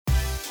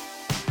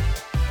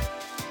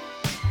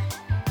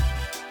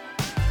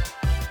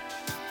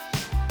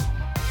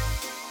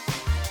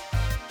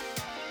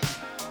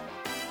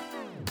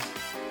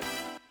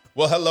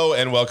Well, hello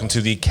and welcome to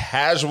the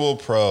Casual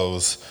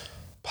Pros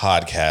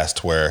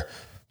podcast, where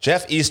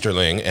Jeff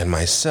Easterling and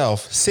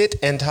myself sit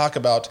and talk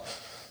about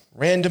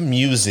random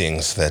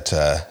musings that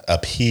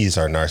appease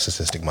our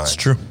narcissistic mind. It's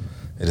true.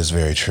 It is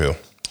very true.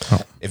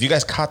 Oh. If you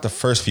guys caught the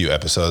first few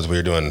episodes, we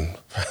were doing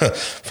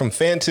From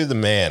Fan to the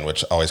Man,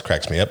 which always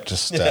cracks me up,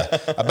 just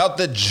about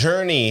the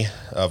journey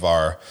of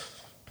our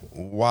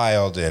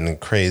wild and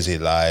crazy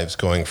lives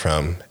going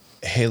from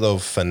Halo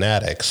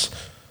fanatics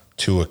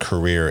to a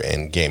career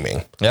in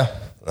gaming. Yeah.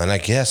 And I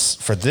guess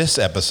for this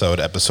episode,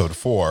 episode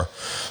 4,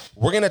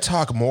 we're going to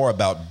talk more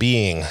about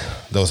being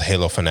those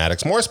Halo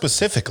fanatics, more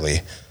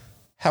specifically,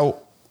 how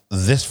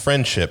this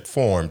friendship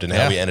formed and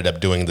how we ended up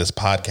doing this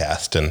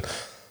podcast. And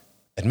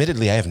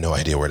admittedly, I have no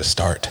idea where to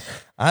start.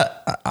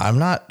 I'm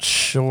not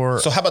sure.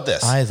 So how about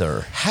this?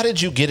 Either. How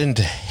did you get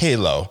into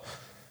Halo?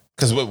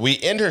 Because we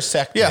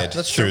intersected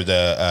through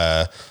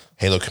the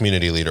Halo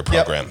Community Leader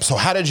program. Yep. So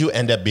how did you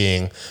end up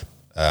being...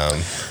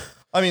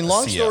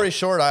 long story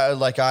short, I was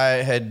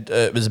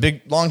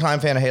a long time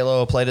fan of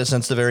Halo, played it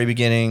since the very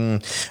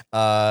beginning.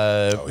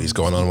 He's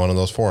going on one of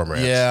those forum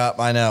rants. Yeah,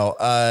 I know.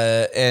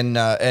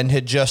 And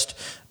had just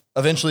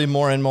eventually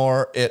more and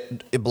more,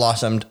 it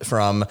blossomed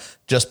from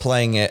just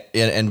playing it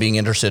and being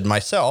interested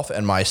myself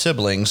and my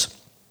siblings,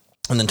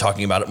 and then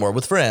talking about it more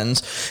with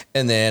friends,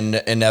 and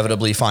then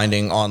inevitably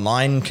finding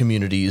online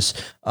communities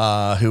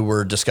who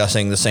were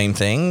discussing the same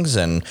things.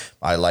 And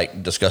I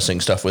like discussing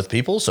stuff with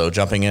people, so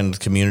jumping into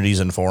communities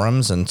and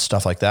forums and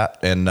stuff like that.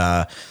 And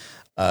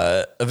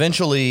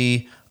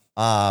eventually,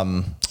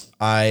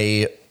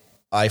 I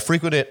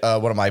frequented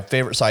one of my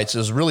favorite sites.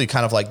 Is really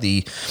kind of like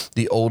the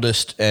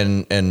oldest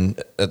and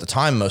at the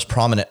time most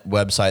prominent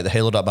website, the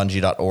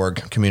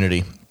halo.bungie.org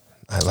community.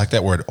 I like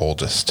that word,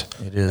 oldest.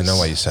 It is. I know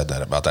why you said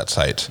that about that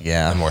site.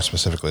 Yeah. And more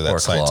specifically,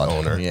 that site's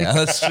owner. Yeah,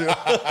 that's true.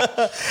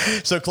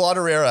 So Claude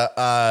Herrera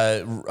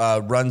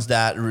runs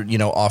that,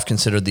 oft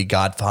considered the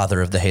godfather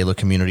of the Halo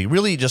community,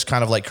 really just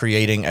kind of like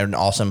creating an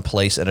awesome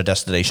place and a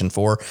destination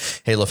for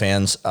Halo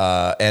fans.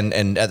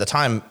 And at the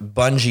time,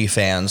 Bungie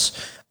fans,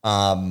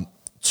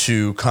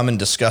 to come and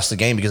discuss the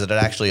game, because it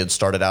had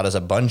started out as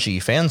a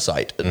Bungie fan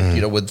site,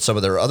 with some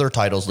of their other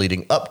titles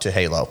leading up to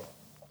Halo.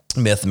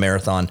 Myth,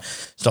 Marathon,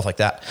 stuff like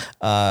that.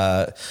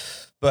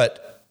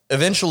 But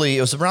eventually,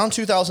 it was around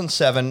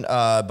 2007.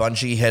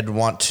 Bungie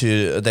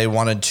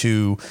wanted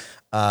to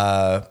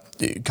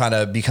kind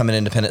of become an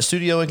independent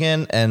studio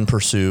again and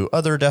pursue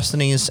other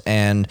destinies,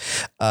 and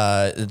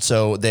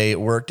so they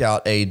worked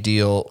out a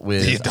deal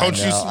with. Don't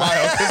you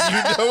smile, because you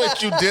know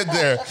what you did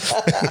there.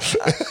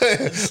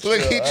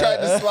 Look, he tried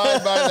to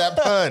slide by that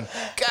pun.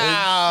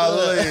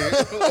 Golly.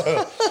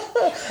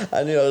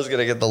 I knew I was going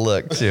to get the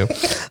look too.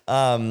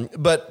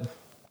 But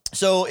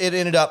so it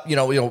ended up,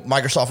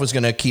 Microsoft was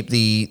going to keep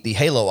the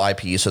Halo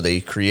IP, so they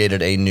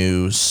created a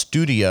new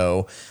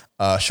studio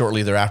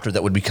shortly thereafter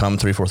that would become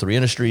 343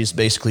 Industries,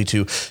 basically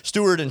to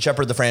steward and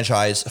shepherd the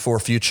franchise for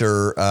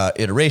future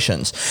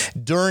iterations.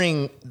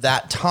 During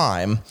that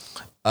time,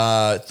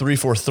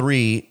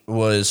 343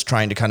 was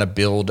trying to kind of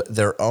build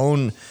their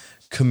own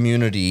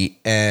community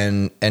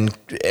and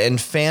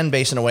fan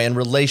base in a way, and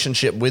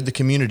relationship with the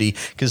community,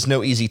 because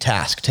no easy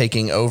task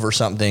taking over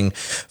something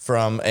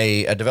from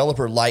a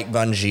developer like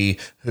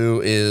Bungie,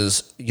 who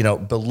is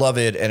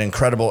beloved and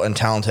incredible and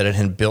talented and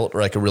had built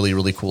like a really,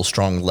 really cool,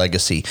 strong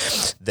legacy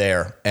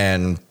there.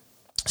 And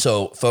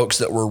so folks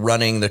that were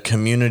running the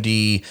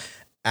community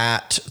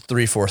at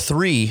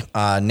 343,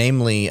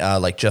 namely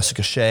like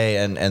Jessica Shea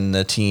and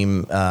the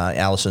team,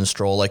 Allison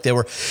Stroll, like they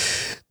were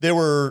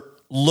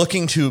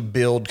looking to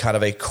build kind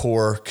of a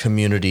core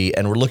community,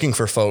 and we're looking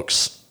for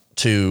folks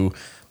to,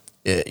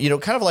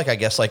 kind of like, I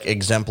guess, like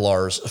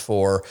exemplars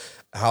for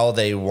how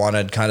they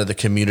wanted kind of the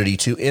community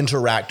to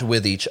interact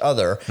with each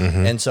other.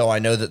 Mm-hmm. And so I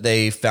know that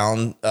they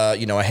found,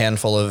 a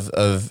handful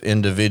of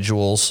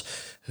individuals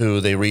who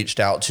they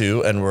reached out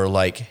to and were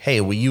like, hey,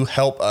 will you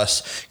help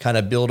us kind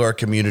of build our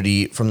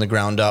community from the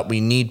ground up? We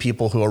need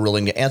people who are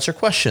willing to answer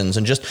questions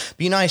and just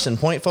be nice and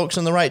point folks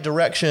in the right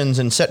directions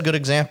and set good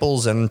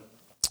examples. And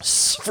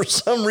for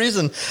some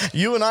reason,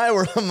 you and I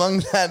were among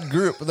that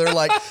group. They're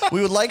like,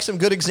 we would like some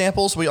good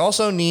examples. We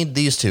also need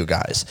these two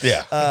guys.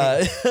 Yeah.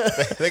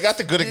 They got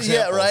the good examples.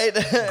 Yeah, right?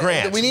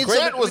 Grant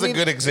was a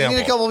good example. We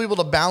need a couple of people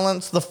to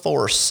balance the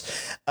force.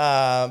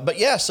 But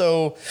yeah,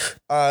 so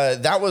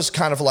that was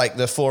kind of like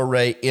the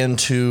foray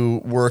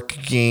into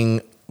working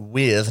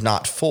with,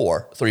 not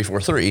for,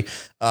 343,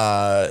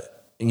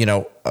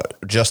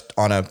 just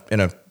in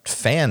a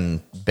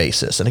fan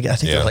basis. And again, I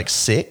think there were like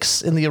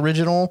 6 in the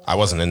original. I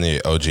wasn't in the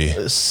OG.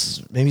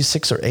 Maybe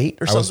 6 or 8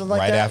 or something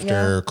like that. Right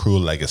after Cruel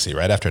Legacy,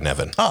 right after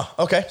Nevin. Oh,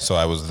 okay. So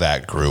I was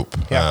that group.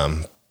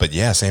 Yeah. But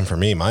yeah, same for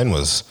me. Mine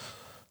was,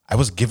 I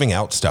was giving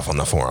out stuff on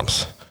the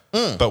forums.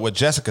 But what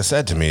Jessica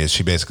said to me is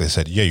she basically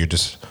said, you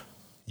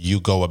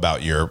go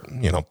about your,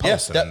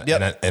 posts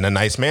in a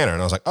nice manner.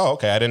 And I was like, oh,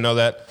 okay. I didn't know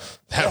that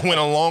went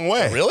a long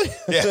way. Oh, really?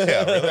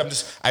 Yeah, really.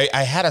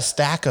 I had a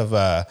stack of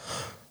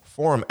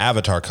forum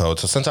avatar code.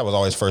 So since I was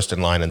always first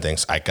in line and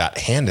things, I got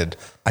handed.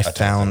 I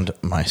found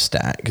my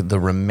stack, the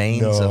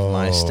remains of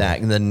my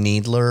stack, the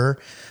Needler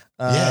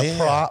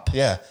prop.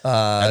 Yeah.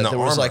 And there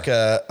was like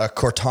a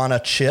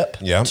Cortana chip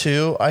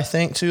too, I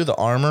think, too, the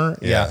armor.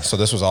 Yeah. So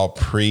this was all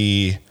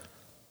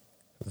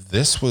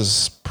This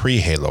was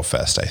pre-Halo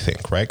Fest, I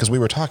think, right? Because we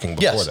were talking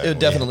before that. It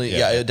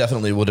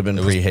definitely would have been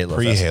pre-Halo Fest.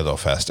 Pre-Halo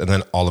Fest. And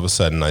then all of a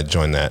sudden I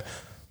joined that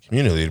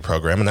community lead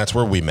program, and that's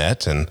where we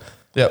met. And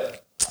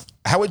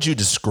how would you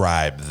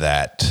describe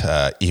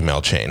that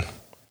email chain?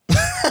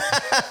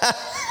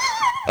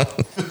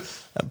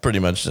 That pretty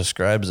much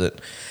describes it.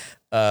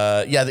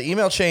 The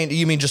email chain,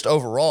 you mean just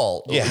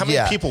overall? Yeah, how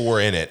many people were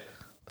in it?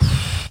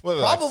 Probably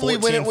like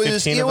 14,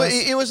 when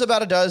it was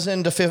about a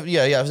dozen to 50.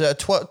 It was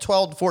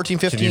 12, 14,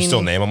 15. Can you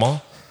still name them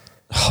all?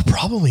 Oh,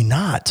 probably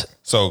not.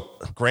 So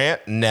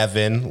Grant,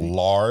 Nevin,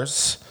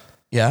 Lars.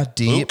 Yeah,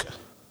 Deep. Luke.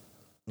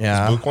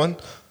 Yeah. Is Luke one?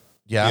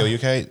 Yeah.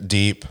 UK,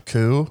 Deep.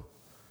 Koo.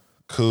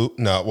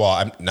 No, well,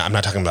 I'm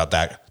not talking about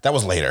that. That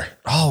was later.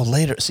 Oh,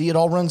 later. See, it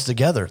all runs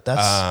together.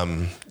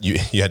 That's you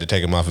had to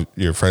take him off of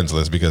your friends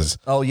list because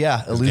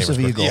Elusive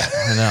Eagle. Yeah.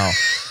 I know.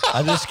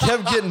 I just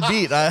kept getting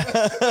beat.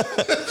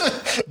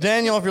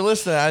 Daniel, if you're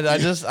listening, I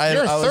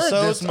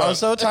was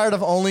so tired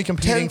of only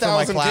competing for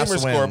my class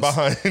gamer wins. Score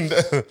behind.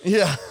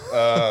 Yeah.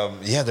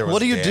 There was. What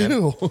do you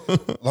do?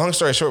 Long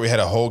story short, we had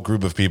a whole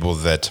group of people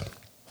that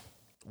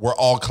were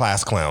all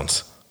class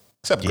clowns,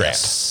 except Grant.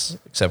 Yes,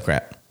 except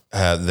Grant.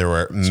 There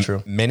were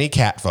many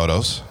cat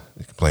photos.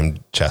 You can blame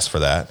Chess for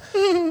that.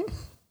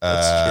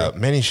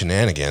 Many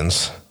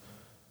shenanigans.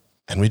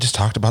 And we just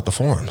talked about the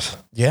forums.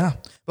 Yeah.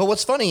 But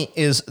what's funny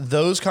is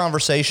those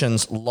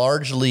conversations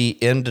largely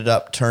ended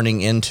up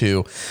turning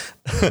into,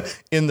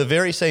 in the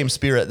very same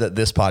spirit that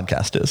this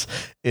podcast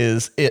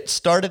is it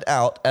started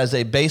out as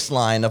a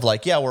baseline of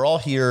like, we're all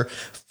here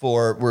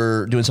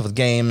we're doing stuff with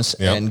games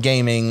and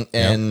gaming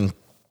and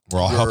we're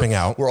all helping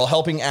out. We're all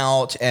helping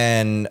out.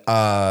 And,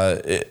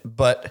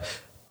 but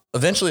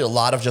eventually a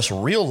lot of just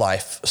real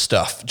life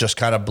stuff just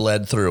kind of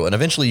bled through. And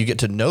eventually you get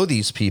to know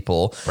these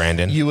people.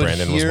 Brandon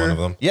was one of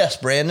them. Yes,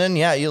 Brandon.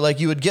 Yeah.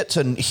 You would get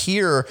to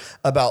hear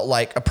about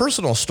like a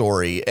personal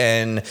story,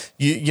 and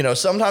you know,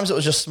 sometimes it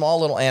was just small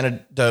little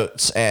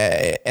anecdotes.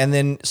 And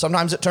then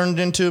sometimes it turned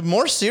into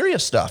more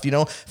serious stuff, you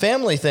know,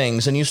 family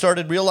things. And you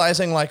started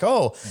realizing like,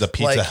 the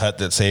Pizza Hut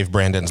that saved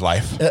Brandon's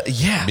life.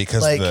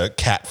 Because the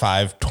Cat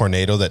 5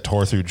 tornado that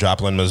tore through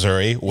Joplin,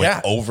 Missouri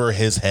went over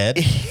his head.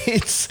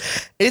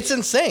 It's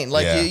insane.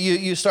 Like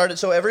you started,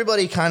 so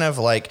everybody kind of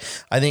like,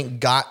 I think,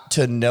 got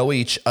to know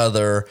each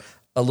other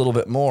a little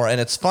bit more. And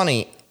it's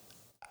funny,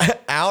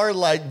 our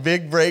like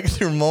big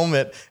breakthrough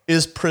moment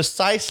is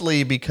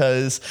precisely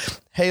because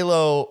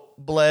Halo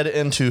bled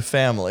into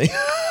family.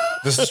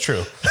 This is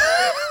true.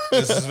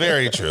 This is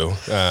very true.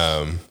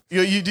 Do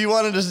you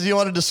want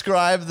to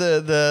describe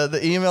the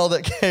email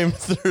that came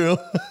through?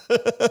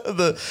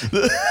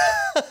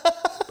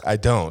 I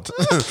don't.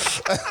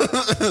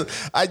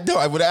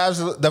 I would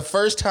absolutely. The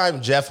first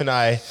time Jeff and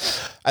I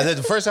think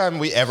the first time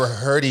we ever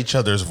heard each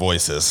other's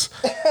voices,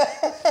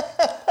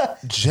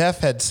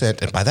 Jeff had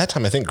sent, and by that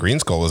time I think Green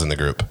Skull was in the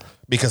group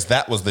because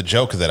that was the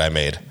joke that I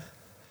made.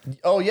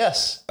 Oh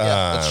yes,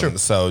 that's true.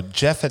 So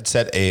Jeff had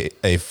sent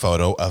a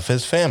photo of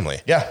his family.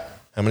 Yeah.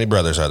 How many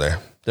brothers are there?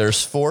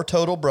 There's 4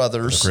 total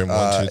brothers. Grim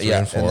 1, 2, 3,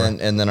 and 4,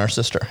 and then our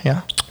sister.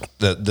 Yeah.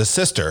 The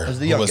sister was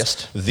the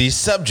youngest, was the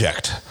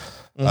subject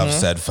of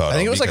said photo. I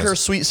think it was like her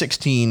Sweet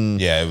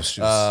 16 it was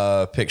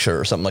just, picture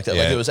or something like that.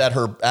 Yeah. Like it was at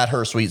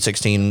her Sweet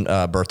 16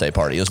 birthday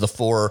party. It was the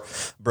 4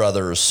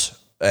 brothers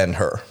and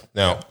her.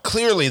 Now,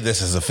 clearly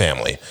this is a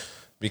family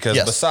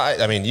because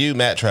besides, I mean, you,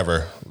 Matt,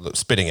 Trevor,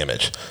 spitting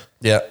image.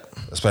 Yeah.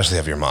 Especially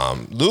of your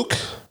mom. Luke,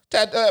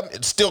 Dad,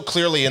 it's still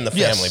clearly in the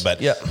family, but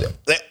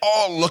they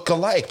all look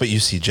alike. But you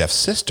see Jeff's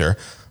sister,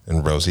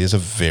 and Rosie is a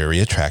very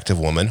attractive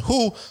woman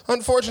who,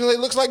 unfortunately,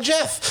 looks like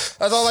Jeff.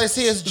 That's all I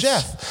see is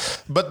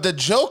Jeff. But the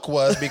joke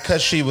was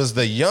because she was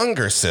the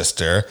younger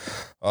sister,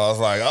 I was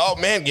like, oh,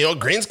 man, you know,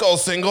 Green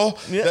Skull's single.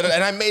 Yeah.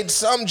 And I made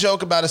some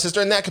joke about a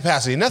sister in that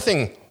capacity.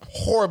 Nothing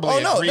horribly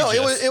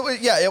egregious. It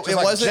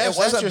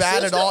wasn't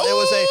bad at all. It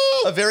was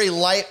a very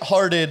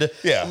lighthearted,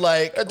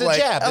 the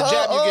jab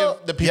you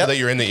give the people that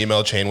you're in the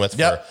email chain with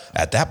for,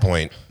 at that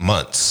point,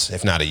 months,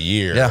 if not a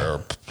year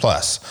or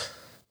plus.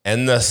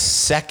 And the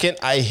second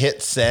I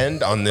hit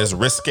send on this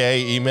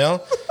risque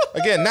email,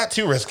 again, not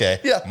too risque,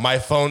 my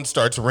phone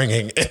starts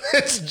ringing.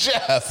 It's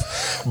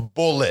Jeff.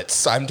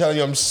 Bullets. I'm telling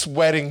you, I'm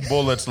sweating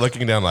bullets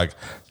looking down like,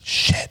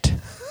 shit.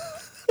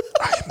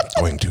 I'm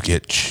going to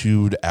get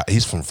chewed out.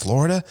 He's from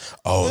Florida?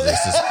 Oh,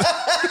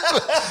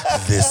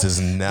 this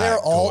is not. They're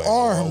all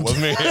armed. With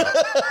me.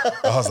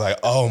 I was like,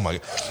 oh my.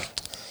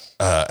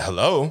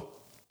 Hello?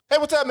 Hey,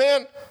 what's up,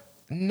 man?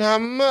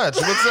 Not much.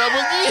 What's up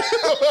with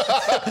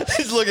you?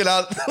 He's looking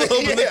out.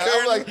 Open the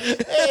curtain. I'm like,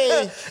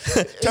 hey.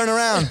 Turn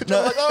around. No.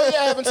 I'm like, oh,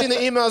 yeah, I haven't seen the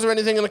emails or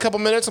anything in a couple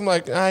minutes. I'm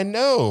like, I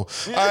know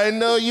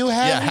you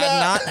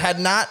have had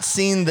not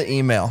seen the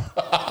email.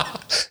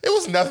 It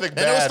was nothing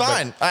bad. And it was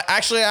fine.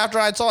 Actually, after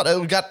I saw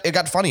it, it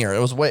got funnier. It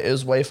was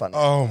way funnier.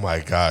 Oh my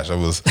gosh, I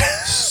was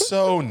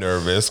so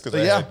nervous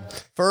because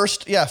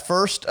First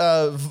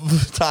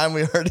time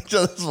we heard each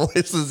other's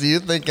voices, you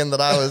thinking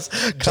that I was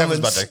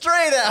coming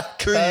straight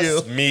after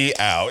you. Me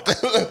out.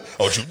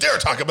 Don't you dare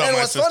talk about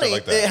my sister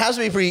like that. It has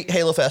to be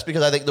pre-Halo Fest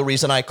because I think the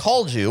reason I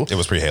called you, it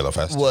was pre-Halo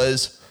Fest,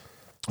 was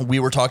we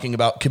were talking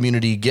about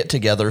community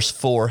get-togethers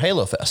for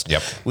Halo Fest.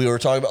 Yep. We were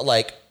talking about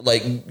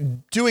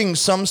like doing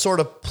some sort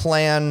of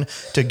plan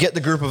to get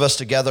the group of us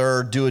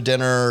together, do a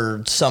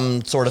dinner,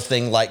 some sort of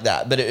thing like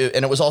that. But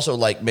it was also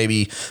like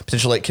maybe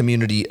potentially like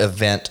community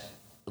event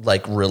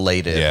like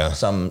related,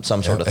 some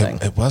sort of thing.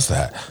 It was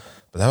that.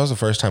 But that was the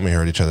first time we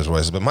heard each other's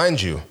voices. But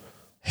mind you,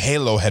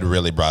 Halo had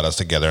really brought us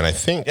together. And I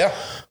think that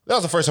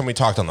was the first time we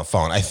talked on the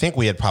phone. I think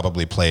we had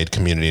probably played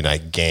community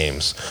night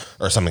games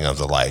or something of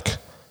the like.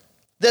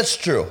 That's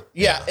true.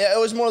 Yeah, it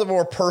was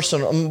more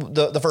personal.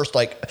 The first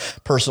like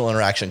personal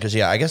interaction because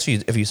I guess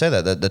if you say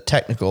that the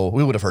technical,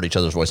 we would have heard each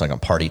other's voice like on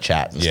party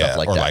chat and stuff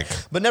like that. Like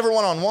but never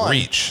one-on-one.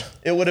 Reach.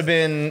 It would have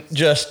been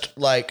just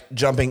like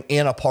jumping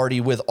in a party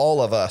with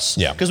all of us.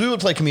 Yeah, because we would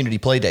play community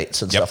play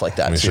dates and stuff like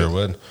that. We sure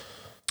would.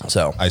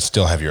 So I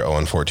still have your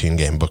 0-14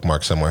 game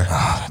bookmarked somewhere.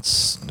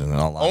 That's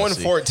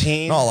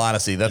 0-14. In all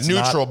honesty, that's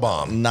neutral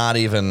bomb. Not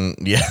even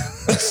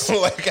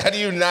like how do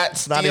you not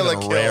steal not even a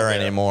kill rare there?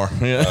 Anymore?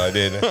 Yeah. I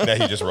did. Now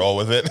you just roll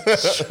with it.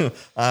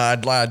 I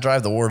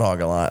drive the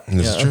Warthog a lot.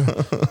 This is true.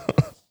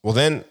 Well,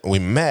 then we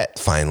met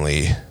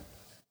finally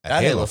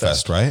at Halo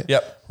Fest, right?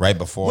 Yep. Right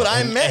before. When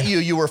I met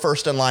you were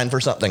first in line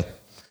for something.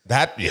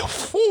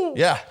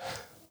 Yeah.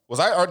 Was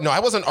I? No,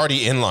 I wasn't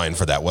already in line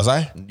for that, was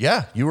I?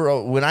 Yeah, you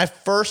were. When I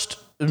first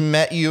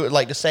met you,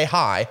 like to say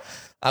hi,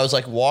 I was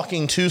like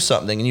walking to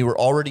something, and you were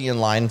already in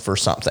line for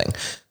something.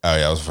 Oh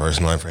yeah, I was first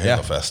in line for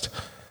Halo Fest.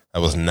 I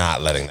was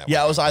not letting that.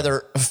 Yeah, it was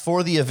either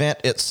for the event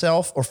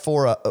itself, or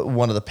for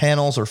one of the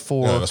panels, or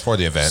for. No, it was for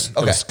the event.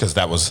 Okay, because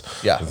that was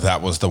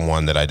the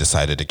one that I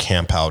decided to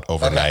camp out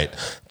overnight. Okay.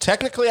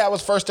 Technically, I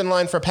was first in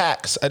line for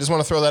PAX. I just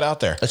want to throw that out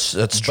there.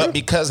 That's true. But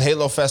because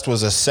Halo Fest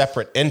was a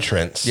separate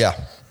entrance. Yeah.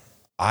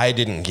 I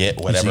didn't get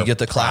whatever. So you get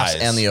the class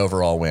and the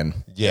overall win.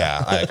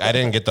 Yeah, I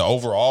didn't get the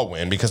overall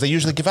win because they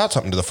usually give out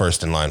something to the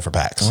first in line for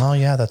PAX. Oh,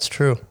 yeah, that's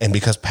true. And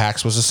because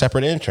PAX was a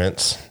separate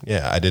entrance,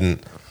 I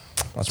didn't.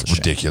 That's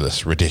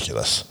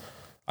ridiculous.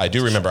 I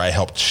do remember I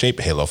helped shape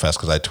Halo Fest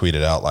because I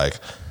tweeted out like,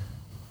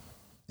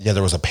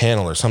 there was a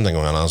panel or something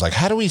going on. I was like,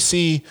 how do we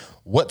see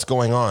what's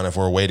going on if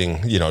we're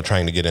waiting,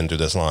 trying to get into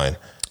this line?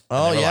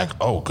 And they were like,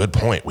 oh, good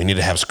point. We need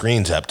to have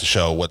screens up to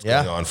show what's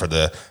going on for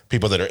the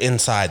people that are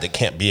inside that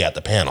can't be at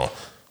the panel.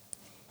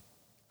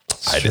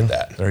 I did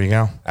that. There you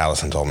go.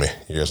 Allison told me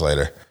years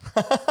later.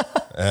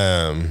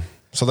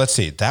 So let's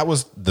see. That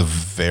was the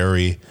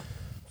very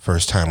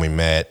first time we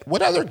met.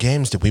 What other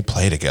games did we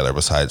play together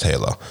besides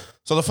Halo?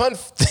 So the fun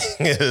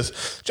thing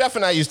is, Jeff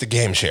and I used to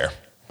game share.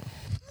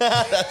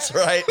 That's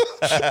right.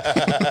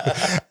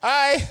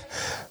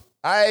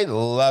 I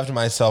loved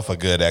myself a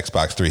good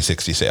Xbox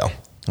 360 sale.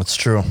 That's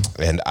true.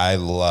 And I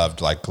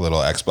loved like little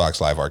Xbox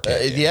Live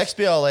Arcade. The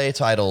XBLA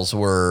titles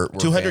were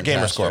 200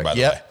 gamer score, by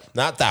the way.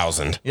 Not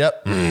 1,000.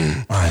 Yep.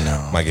 I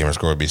know. My gamer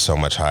score would be so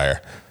much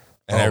higher.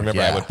 And I remember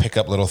I would pick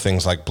up little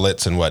things like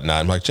Blitz and whatnot.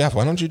 I'm like, Jeff,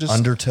 why don't you just...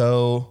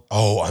 Undertow.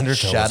 Oh,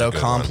 Undertow. Shadow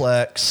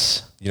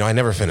Complex. One. I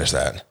never finished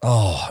that.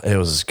 Oh, it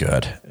was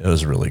good. It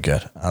was really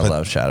good. I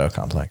love Shadow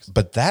Complex.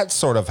 But that's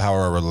sort of how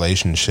our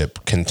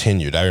relationship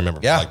continued. I remember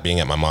like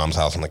being at my mom's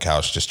house on the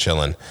couch just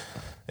chilling.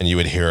 And you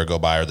would hear her go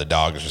by, or the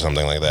dogs or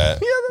something like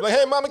that. Yeah, like,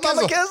 hey, Mama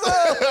Kizzle.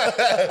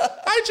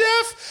 Hi,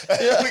 Jeff.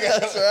 Yeah,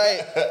 that's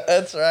right.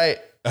 That's right.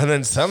 And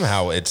then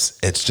somehow it's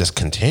just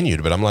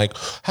continued. But I'm like,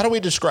 how do we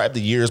describe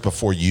the years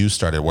before you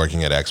started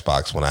working at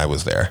Xbox when I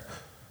was there?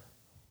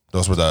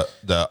 Those were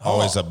the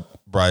always a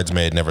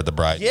bridesmaid, never the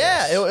bride.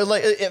 Yeah,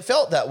 it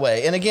felt that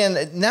way. And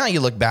again, now you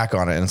look back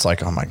on it and it's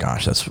like, oh my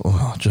gosh,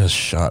 just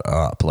shut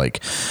up.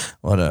 Like,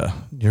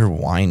 you're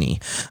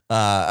whiny.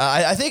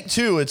 I think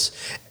too,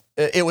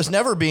 it was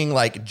never being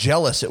like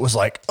jealous. It was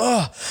like,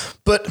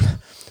 but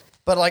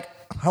like,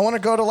 I want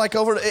to go to like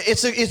over.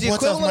 It's the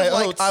equivalent of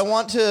like, I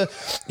want to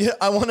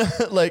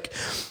like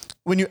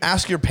when you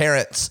ask your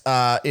parents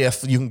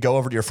if you can go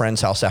over to your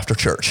friend's house after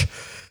church,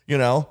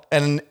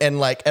 and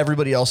like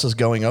everybody else is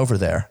going over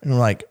there, and we're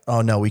like,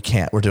 oh no, we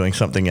can't. We're doing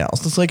something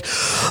else. It's like,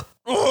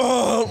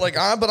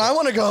 but I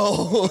want to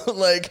go,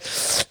 like,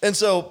 and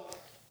so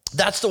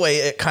that's the way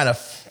it kind of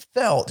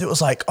felt. It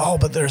was like,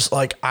 but there's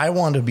like, I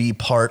want to be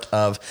part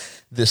of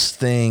this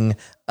thing.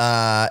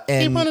 And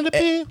he wanted to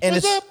be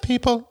with the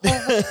people.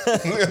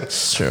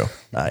 It's true.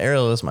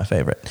 Ariel is my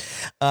favorite.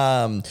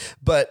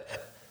 But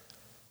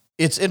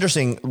it's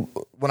interesting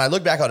when I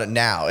look back on it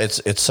now,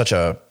 it's such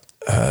a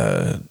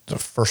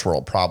first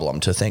world problem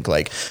to think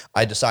like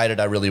I decided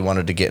I really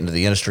wanted to get into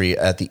the industry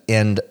at the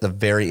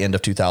very end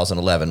of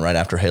 2011, right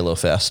after Halo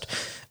Fest.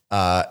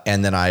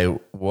 And then I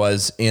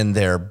was in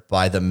there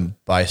by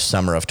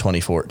summer of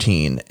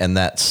 2014, and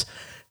that's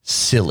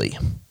silly.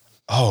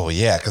 Oh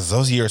yeah, because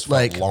those years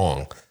felt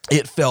long.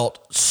 It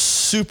felt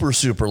super,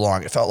 super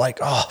long. It felt like,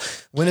 oh,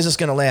 when is this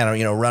going to land?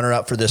 Or, runner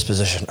up for this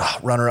position,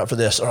 runner up for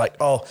this, or like,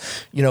 oh,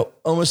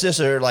 almost this,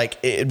 or like,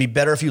 it'd be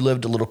better if you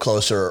lived a little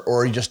closer,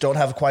 or you just don't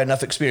have quite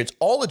enough experience.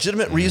 All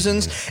legitimate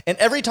reasons. And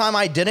every time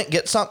I didn't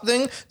get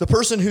something, the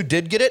person who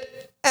did get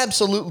it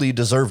absolutely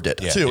deserved it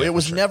too. Yeah, it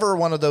was never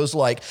one of those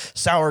like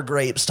sour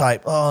grapes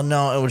type. Oh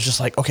no, it was just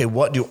like, okay,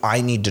 what do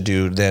I need to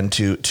do then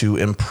to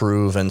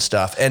improve and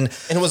stuff? And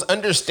it was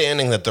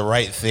understanding that the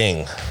right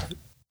thing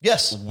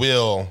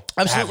will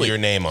have your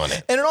name on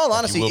it. And in all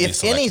honesty,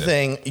 if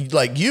anything,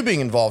 like you being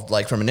involved,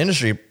 like from an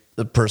industry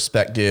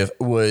perspective,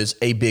 was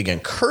a big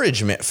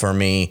encouragement for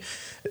me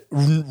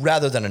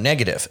rather than a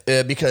negative,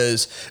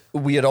 because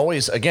we had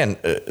always, again,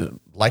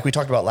 like we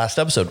talked about last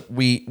episode,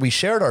 we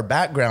shared our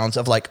backgrounds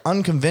of like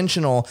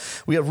unconventional.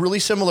 We have really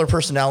similar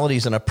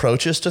personalities and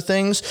approaches to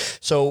things.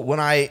 So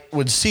when I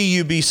would see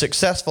you be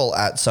successful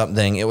at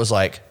something, it was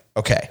like,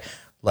 okay,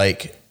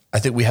 like I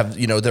think we have,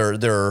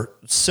 there are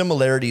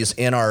similarities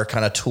in our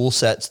kind of tool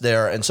sets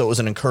there. And so it was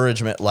an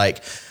encouragement,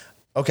 like,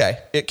 okay,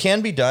 it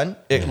can be done.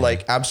 It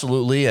like,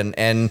 absolutely.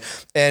 And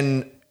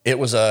it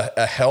was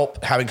a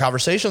help having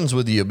conversations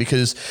with you,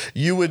 because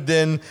you would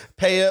then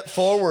pay it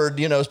forward,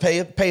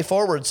 pay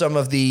forward some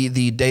of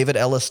the David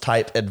Ellis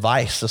type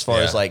advice as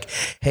far as like,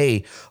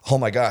 hey, oh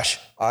my gosh,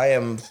 I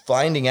am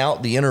finding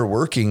out the inner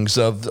workings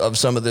of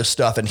some of this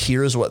stuff. And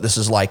here's what this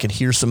is like. And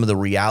here's some of the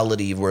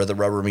reality of where the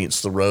rubber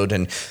meets the road.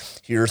 And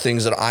here are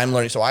things that I'm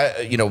learning. So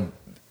I,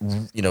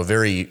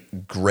 very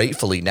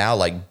gratefully now,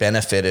 like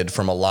benefited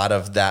from a lot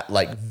of that,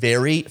 like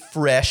very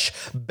fresh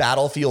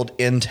battlefield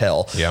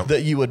intel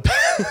that you would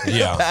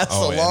pass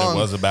along. And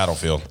it was a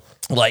battlefield.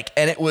 Like,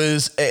 and it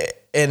was,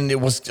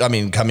 I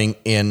mean, coming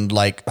in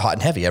like hot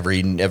and heavy,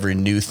 every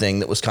new thing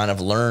that was kind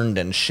of learned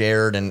and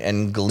shared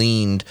and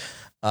gleaned,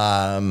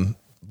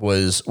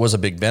 was a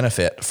big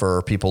benefit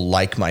for people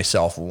like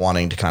myself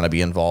wanting to kind of be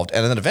involved.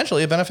 And then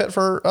eventually a benefit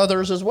for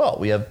others as well.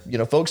 We have,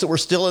 folks that were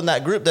still in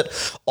that group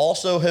that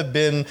also have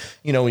been,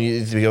 when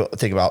you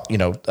think about,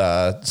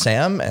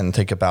 Sam, and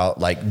think about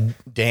like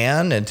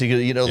Dan, and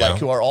like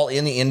who are all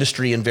in the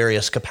industry in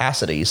various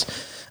capacities.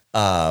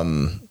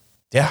 Dan,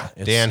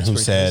 who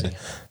said, crazy.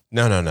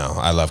 No,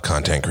 I love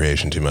content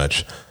creation too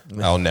much.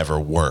 I'll never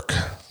work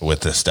with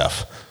this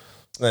stuff.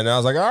 And I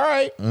was like, all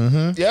right.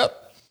 Yep.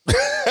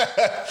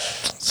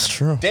 It's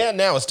true. Dan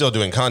now is still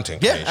doing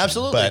content creation. Yeah,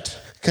 absolutely. But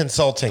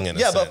consulting in a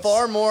sense. But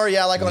far more,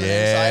 like on the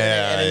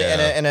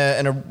inside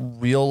and a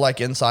real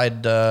like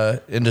inside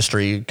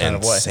industry kind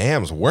of way.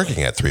 Sam's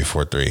working at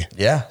 343.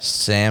 Yeah.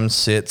 Sam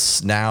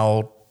sits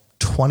now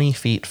 20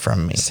 feet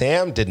from me.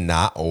 Sam did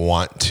not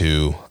want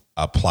to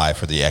apply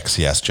for the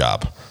XCS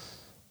job.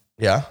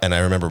 Yeah. And I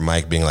remember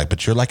Mike being like,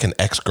 but you're like an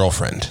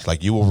ex-girlfriend.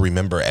 Like you will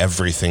remember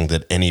everything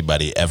that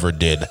anybody ever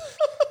did.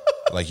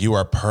 Like you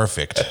are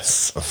perfect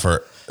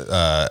for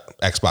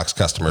Xbox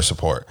customer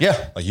support.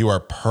 Yeah. Like you are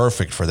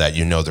perfect for that.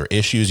 You know their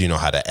issues. You know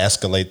how to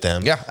escalate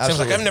them. Yeah, absolutely. Sam's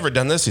like, I've never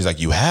done this. He's like,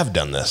 you have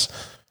done this.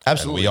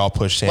 Absolutely. And we all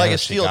push Sam. Like a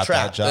steel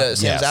trap.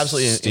 Sam's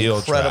absolutely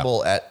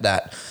incredible at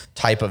that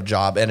type of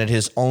job. And it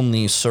has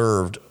only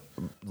served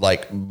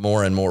like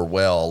more and more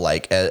well,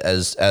 like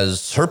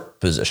as her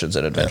positions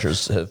and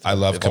adventures have. I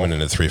love coming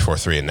into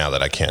 343, and now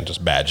that I can't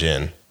just badge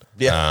in.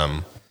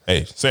 Yeah.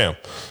 Hey, Sam,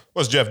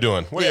 what's Jeff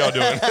doing? What are y'all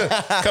doing?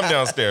 Come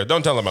downstairs.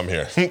 Don't tell him I'm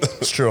here.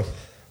 It's true.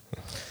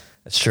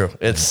 It's true.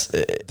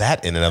 That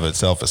in and of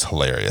itself is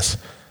hilarious.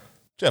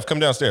 Jeff, come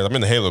downstairs. I'm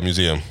in the Halo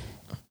Museum.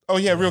 Oh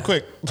yeah, real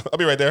quick. I'll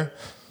be right there.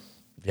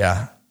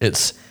 Yeah,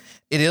 it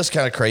is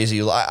kind of crazy.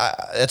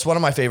 It's one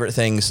of my favorite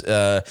things.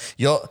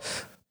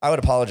 I would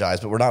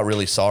apologize, but we're not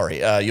really sorry.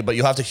 But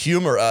you'll have to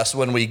humor us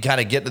when we kind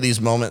of get to these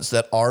moments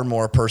that are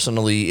more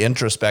personally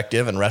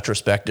introspective and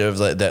retrospective.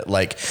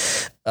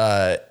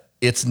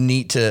 It's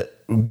neat to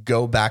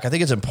go back. I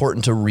think it's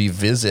important to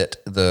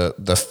revisit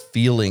the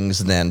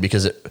feelings then,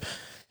 because it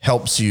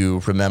helps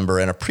you remember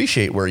and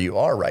appreciate where you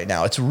are right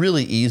now. It's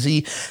really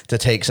easy to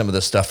take some of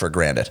this stuff for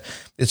granted.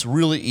 It's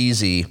really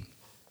easy,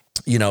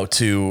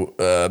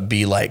 to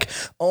be like,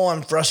 oh,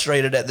 I'm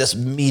frustrated at this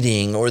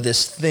meeting or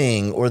this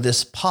thing or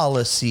this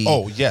policy.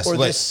 Oh, yes. Or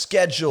this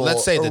schedule.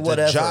 Let's say that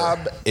whatever. The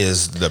job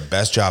is the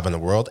best job in the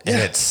world and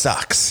it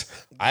sucks.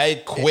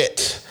 I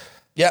quit.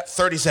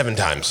 37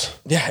 times.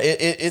 Yeah,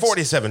 it's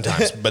 47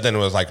 times. But then it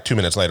was like 2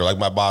 minutes later, like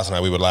my boss and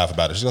I, we would laugh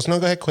about it. She goes, no,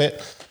 go ahead,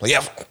 quit. Like,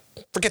 yeah,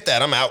 forget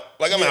that. I'm out.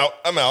 Like, I'm out.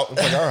 I'm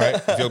like, all right.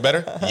 You feel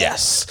better?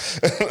 Yes.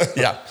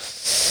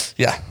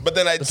 Yeah. But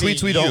then I'd see we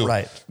you. don't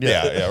write.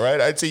 Yeah, right?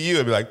 I'd see you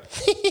and be like,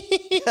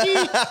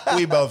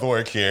 we both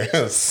work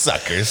here.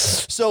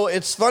 Suckers. So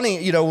it's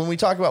funny, when we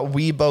talk about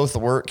we both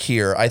work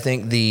here, I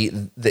think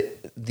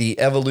the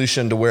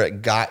evolution to where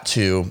it got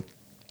to,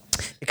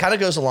 it kind of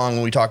goes along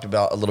when we talked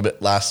about a little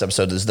bit last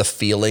episode, is the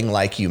feeling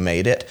like you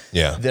made it.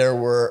 Yeah. There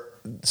were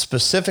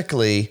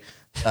specifically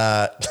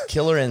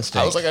Killer Instinct.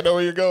 I was like, I know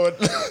where you're going.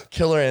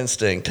 Killer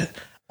Instinct.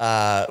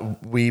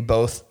 we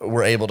both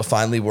were able to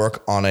finally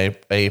work on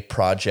a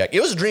project.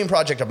 It was a dream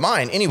project of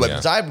mine anyway,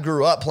 because I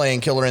grew up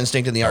playing Killer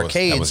Instinct in the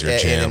arcades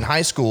in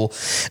high school.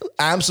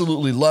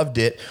 Absolutely loved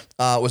it.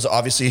 Was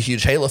obviously a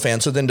huge Halo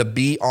fan. So then to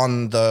be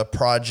on the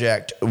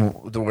project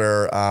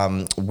where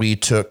we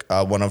took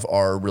one of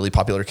our really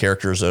popular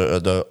characters,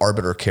 the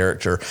Arbiter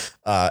character,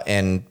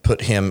 and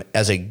put him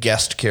as a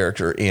guest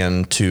character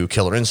into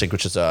Killer Instinct,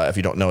 which is, if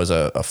you don't know, is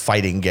a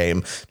fighting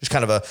game, just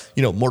kind of a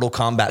Mortal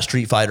Kombat,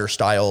 Street Fighter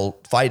style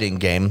fighting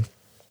game.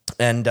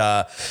 And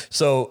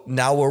so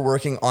now we're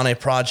working on a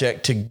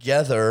project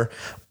together,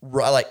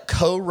 like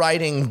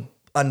co-writing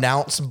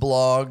announce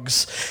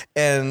blogs,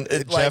 and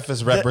Jeff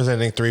is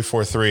representing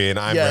 343 and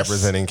I'm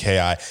representing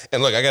KI.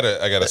 And look, I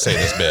gotta say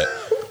this bit.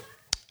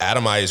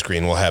 Adam Eyes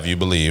Green will have you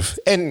believe,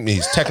 and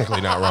he's technically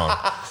not wrong,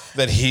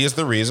 that he is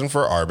the reason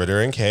for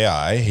Arbiter and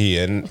KI. He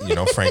and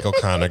Frank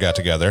O'Connor got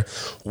together,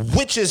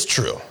 which is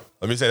true.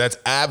 Let me say that's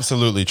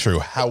absolutely true.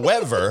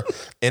 However,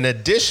 in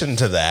addition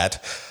to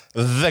that,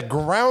 the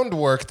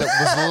groundwork that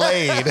was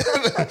laid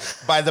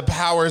by the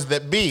powers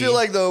that be. I feel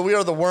like we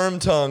are the worm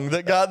tongue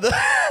that got the.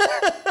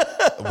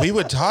 We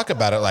would talk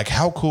about it like,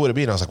 how cool would it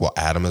be? And I was like, well,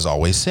 Adam has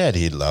always said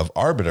he'd love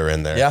Arbiter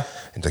in there. Yeah.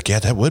 And like, yeah,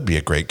 that would be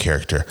a great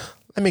character.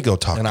 Let me go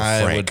talk to Frank.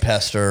 And I would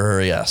pester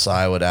her. Yes,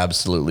 I would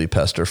absolutely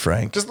pester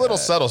Frank. Just little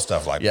subtle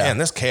stuff like, man,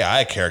 this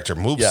KI character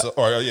moves.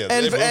 Yeah.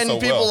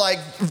 And people like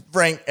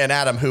Frank and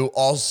Adam, who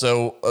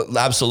also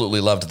absolutely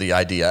loved the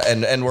idea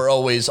and were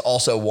always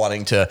also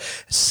wanting to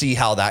see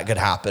how that could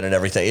happen and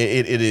everything.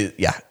 It is,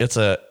 it's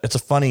a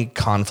funny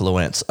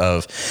confluence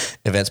of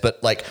events.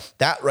 But like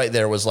that right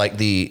there was like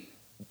the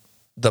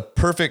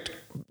perfect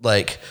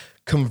like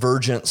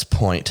convergence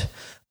point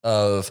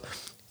of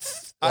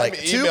like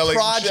two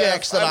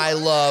projects that I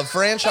love,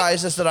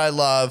 franchises that I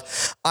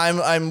love.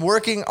 I'm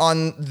working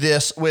on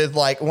this with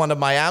like one of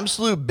my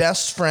absolute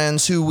best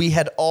friends who we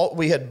had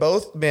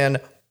both been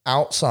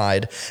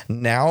outside,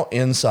 now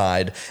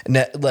inside. And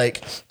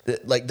like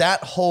that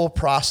whole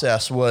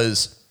process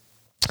was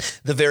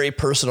the very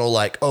personal,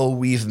 like, oh,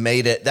 we've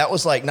made it. That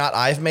was like, not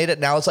I've made it.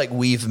 Now it's like,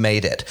 we've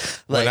made it.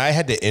 Like, when I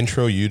had to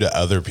intro you to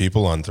other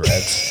people on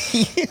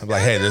Threads, I'm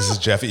like, hey, this is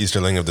Jeff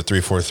Easterling of the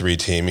 343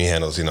 team. He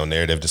handles,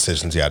 narrative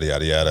decisions, yada,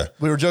 yada, yada.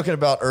 We were joking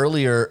about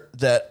earlier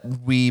that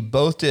we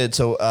both did.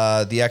 So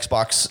the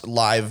Xbox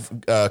Live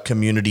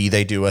community,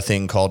 they do a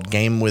thing called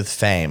Game with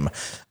Fame,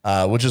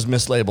 which is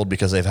mislabeled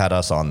because they've had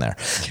us on there.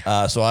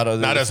 So I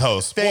don't not as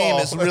hosts. Fame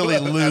is really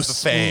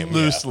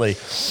loosely. So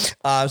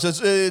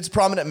it's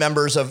prominent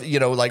members of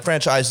like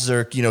franchises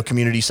or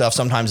community stuff.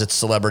 Sometimes it's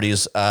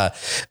celebrities.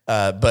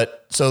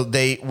 But so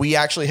we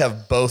actually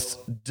have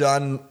both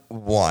done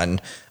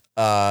one.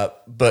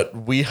 But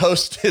we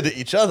hosted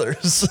each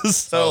other's.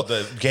 So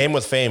the Game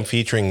with Fame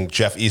featuring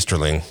Jeff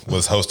Easterling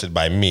was hosted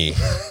by me,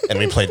 and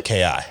we played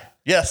KI.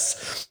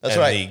 Yes, that's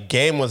and right. The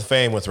Game with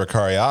Fame with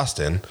Rukari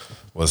Austin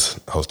was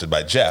hosted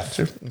by Jeff.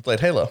 We played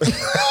Halo.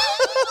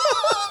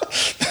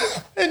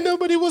 And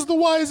nobody was the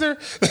wiser.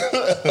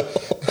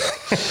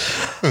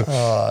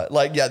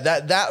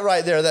 That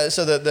right there.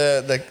 So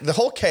the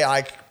whole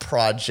KI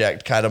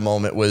project kind of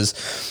moment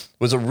was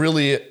a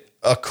really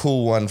a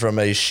cool one from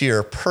a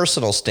sheer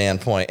personal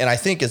standpoint, and I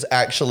think is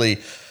actually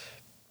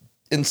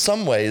in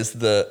some ways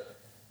the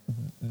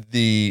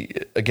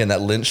again that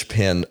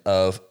linchpin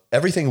of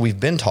everything we've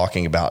been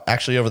talking about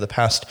actually over the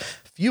past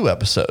few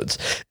episodes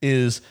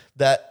is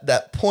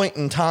that point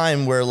in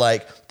time where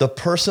like the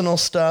personal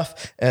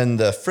stuff and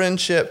the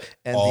friendship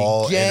and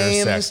all the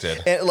games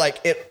intersected. And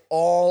like it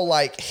all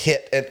like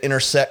hit and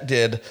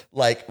intersected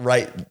like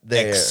right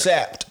there.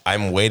 Except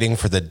I'm waiting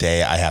for the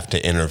day I have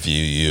to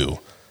interview you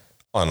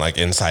on like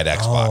Inside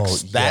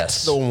Xbox.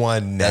 That's the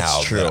one now.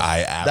 That's true. That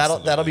I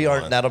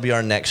absolutely that'll be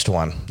our next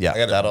one.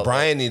 Yeah.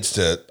 Brian needs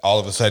to all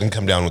of a sudden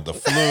come down with the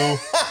flu.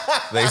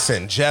 They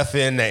send Jeff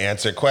in to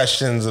answer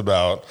questions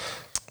about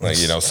like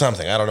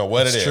something. I don't know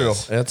what it is. True.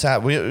 It's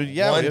we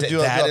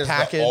do a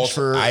package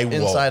for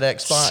Inside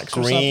Xbox.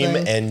 Scream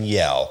and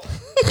yell.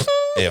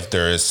 If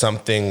there is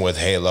something with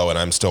Halo and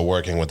I'm still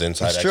working with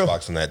Inside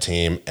Xbox and that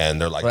team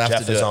and they're like,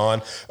 Jeff is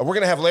on, we're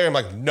going to have Larry. I'm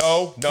like,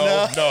 no.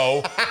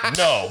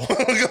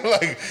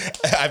 Like,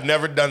 I've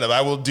never done that. I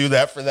will do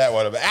that for that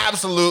one.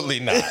 Absolutely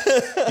not.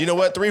 You know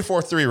what?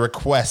 343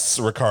 requests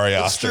Rukari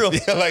Austin.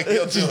 It's true. Like,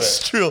 he'll do it.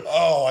 It's true.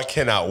 Oh, I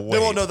cannot wait. They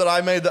won't know that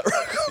I made that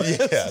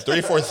request. Yeah,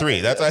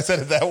 343. That's why I said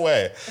it that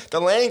way. The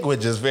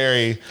language is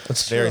very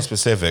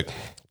specific.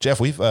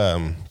 Jeff, We've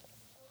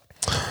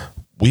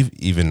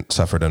even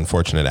suffered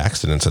unfortunate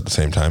accidents at the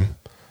same time.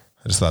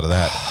 I just thought of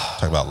that.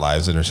 Talk about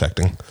lives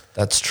intersecting.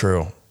 That's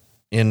true.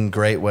 In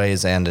great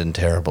ways and in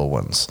terrible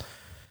ones. In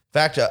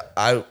fact,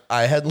 I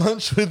had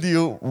lunch with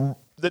you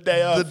the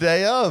day of.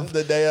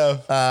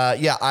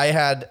 I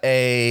had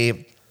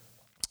a...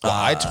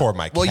 I tore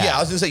my calf. Well, yeah,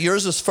 I was going to say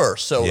yours is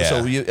first. So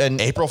you...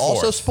 And April 4th.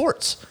 Also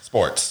sports.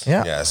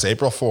 Yeah. Yes,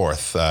 April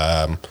 4th.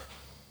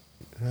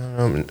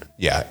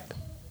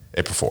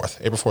 April 4th,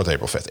 April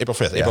 5th. April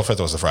 5th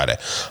was the Friday.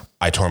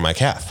 I tore my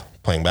calf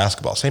playing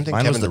basketball. Same thing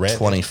Mine Kevin was the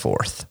Durant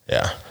 24th.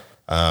 Yeah.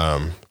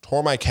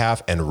 tore my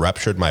calf and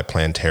ruptured my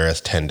plantaris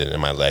tendon in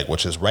my leg,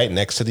 which is right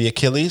next to the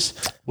Achilles.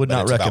 Would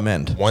not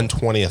recommend.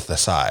 1/20th the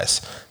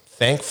size.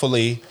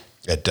 Thankfully,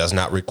 it does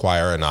not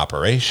require an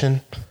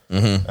operation,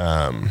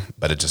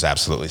 but it just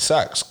absolutely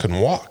sucks. Couldn't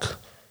walk.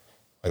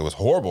 It was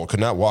horrible. Could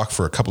not walk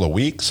for a couple of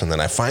weeks, and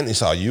then I finally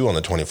saw you on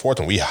the 24th,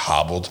 and we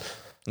hobbled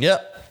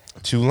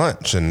to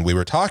lunch, and we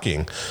were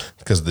talking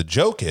because the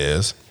joke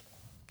is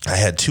I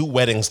had 2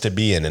 weddings to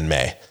be in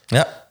May.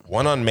 Yep.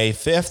 One on May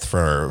 5th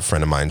for a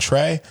friend of mine,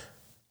 Trey.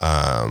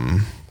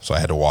 So I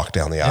had to walk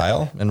down the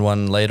aisle. And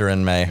one later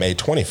in May. May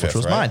 25th, which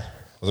was right? mine.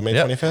 Was it May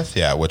 25th?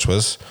 Yeah, which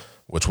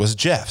was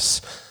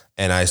Jeff's.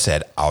 And I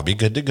said, I'll be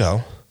good to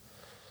go.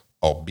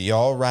 I'll be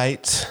all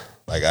right.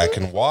 Like, I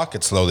can walk.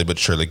 It's slowly but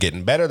surely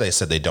getting better. They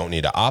said they don't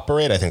need to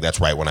operate. I think that's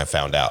right when I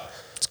found out.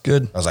 It's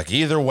good. I was like,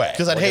 either way.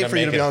 Because I'd hate for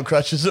you to be on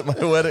crutches at my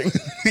wedding.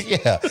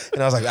 Yeah.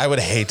 And I was like, I would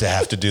hate to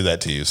have to do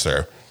that to you,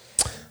 sir.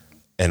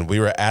 And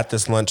we were at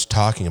this lunch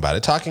talking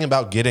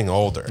about getting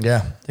older.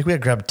 Yeah. I think we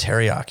had grabbed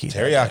teriyaki.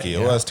 It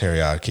was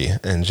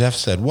teriyaki. And Jeff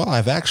said, well,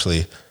 I've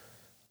actually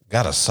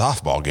got a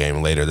softball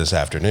game later this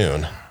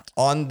afternoon.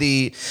 On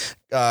the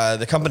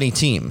company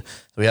team.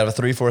 We have a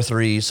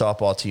 3-4-3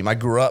 softball team. I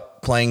grew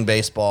up playing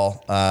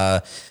baseball,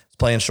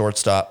 playing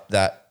shortstop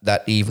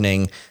that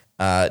evening.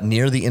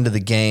 Near the end of the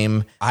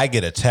game, I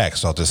get a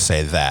text. I'll just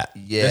say that.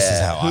 Yeah. This is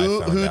how I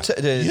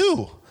found out.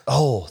 You.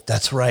 Oh,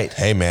 that's right.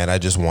 Hey, man, I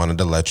just wanted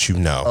to let you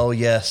know. Oh,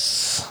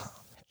 yes.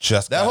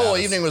 That whole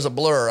evening was a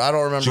blur. I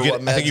don't remember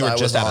what meds I think you were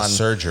just out on. of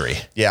surgery.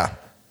 Yeah.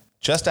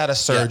 Just out of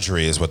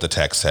surgery is what the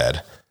text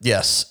said.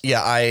 Yes.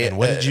 Yeah. And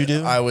what did you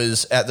do? I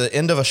was at the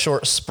end of a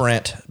short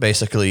sprint,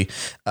 basically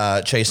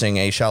chasing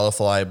a shallow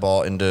fly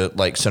ball into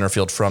like center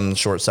field from the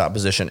shortstop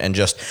position, and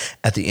just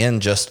at the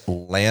end, just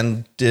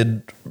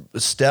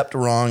stepped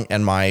wrong,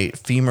 and my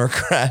femur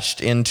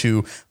crashed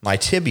into my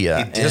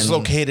tibia. He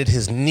dislocated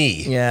his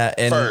knee. Yeah.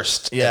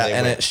 First. Yeah.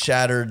 And it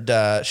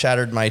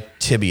shattered my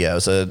tibia.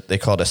 It was they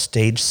call it a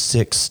stage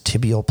 6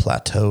 tibial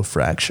plateau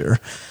fracture.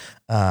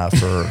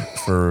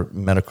 For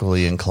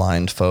medically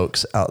inclined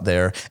folks out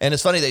there. And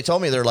it's funny, they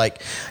told me, they're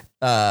like,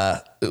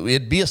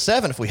 it'd be a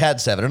 7 if we had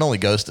 7. It only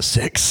goes to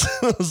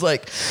 6. I was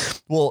like,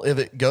 well, if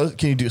it goes,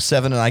 can you do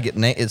 7 and I get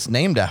it's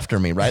named after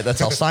me, right?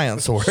 That's how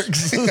science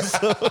works.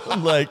 So,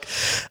 like,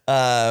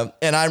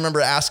 and I remember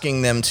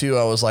asking them too.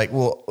 I was like,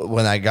 well,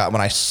 when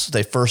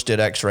they first did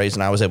X-rays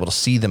and I was able to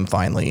see them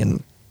finally,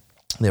 and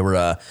they were,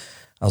 I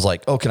was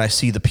like, oh, can I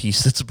see the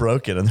piece that's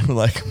broken? And they were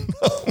like,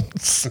 oh,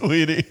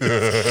 sweetie,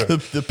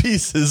 the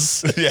piece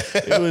is,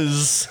 it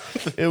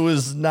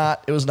was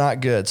not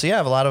good. So yeah, I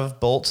have a lot of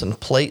bolts and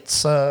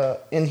plates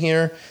in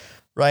here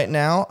right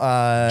now.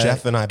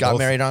 Jeff and I got both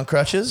married on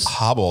crutches.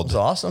 Hobbled. It was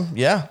awesome.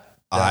 Yeah.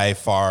 I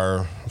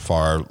far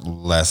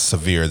less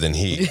severe than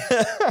he,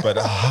 but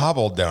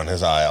hobbled down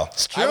his aisle.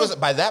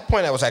 By that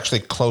point, I was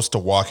actually close to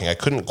walking. I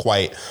couldn't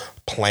quite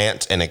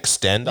plant and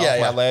extend off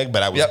my leg,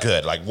 but I was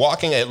good. Like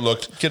walking, it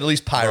looked. Could at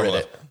least pirate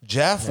it.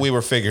 Jeff, we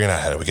were figuring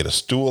out how do we get a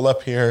stool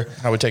up here.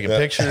 How we taking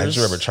pictures. I just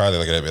remember Charlie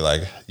looking at me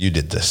like, you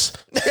did this.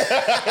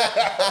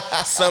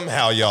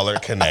 Somehow y'all are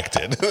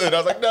connected. And I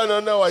was like,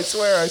 no, I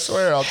swear.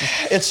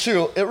 It's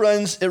true. It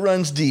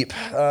runs deep,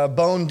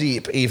 bone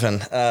deep even.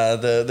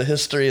 The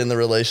history and the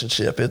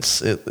relationship.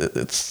 It's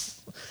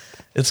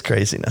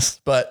craziness,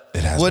 but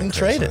wouldn't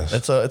trade it.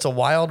 It's a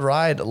wild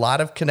ride. A lot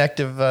of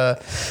connective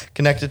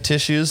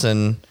tissues,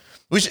 and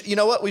we should. You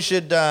know what? We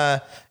should.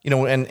 And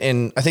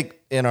I think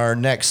in our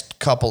next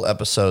couple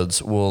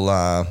episodes,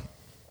 we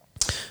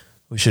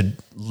should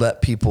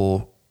let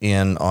people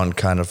in on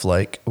kind of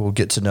like we'll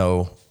get to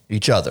know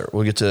each other.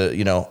 We'll get to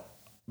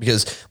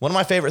because one of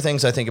my favorite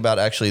things I think about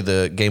actually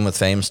the Game with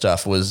Fame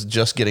stuff was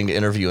just getting to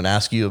interview and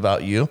ask you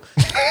about you.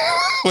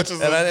 Which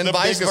is and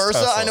vice versa.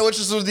 Tussle. I know, which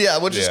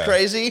is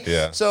crazy.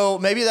 Yeah. So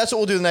maybe that's what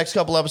we'll do the next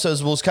couple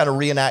episodes. We'll just kind of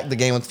reenact the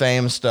Game with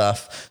Fame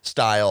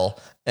style,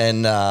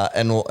 and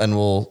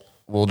we'll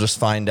just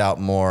find out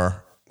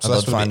more. So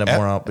I'd find out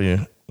more out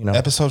you.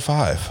 Episode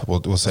 5.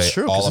 We'll say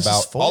all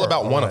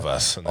about one of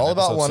us. All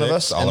about one of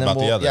us. All about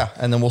the other. Yeah,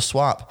 and then we'll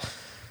swap.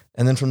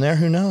 And then from there,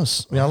 who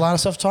knows? We got a lot of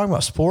stuff to talk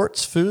about.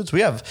 Sports, foods.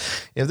 We have,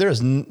 if there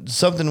is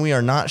something we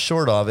are not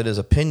short of, it is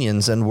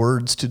opinions and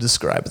words to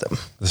describe them.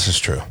 This is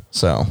true.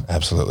 So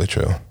absolutely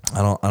true.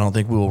 I don't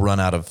think we will run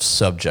out of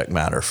subject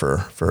matter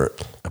for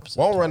episodes.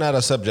 Won't run out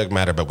of subject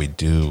matter, but we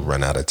do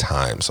run out of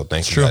time. So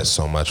thank you guys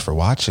so much for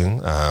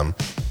watching.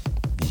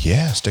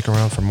 Stick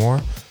around for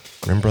more.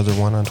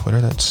 Grimbrother1 on Twitter.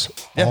 That's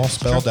all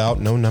spelled out.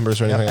 No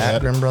numbers or anything like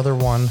that.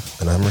 Grimbrother1.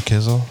 And I'm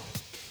Rikizzle.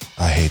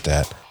 I hate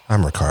that.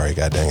 I'm Rukari,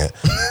 god dang it.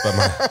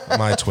 But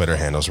my Twitter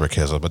handle's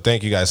Rikizzle. But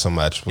thank you guys so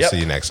much. We'll see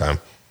you next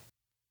time.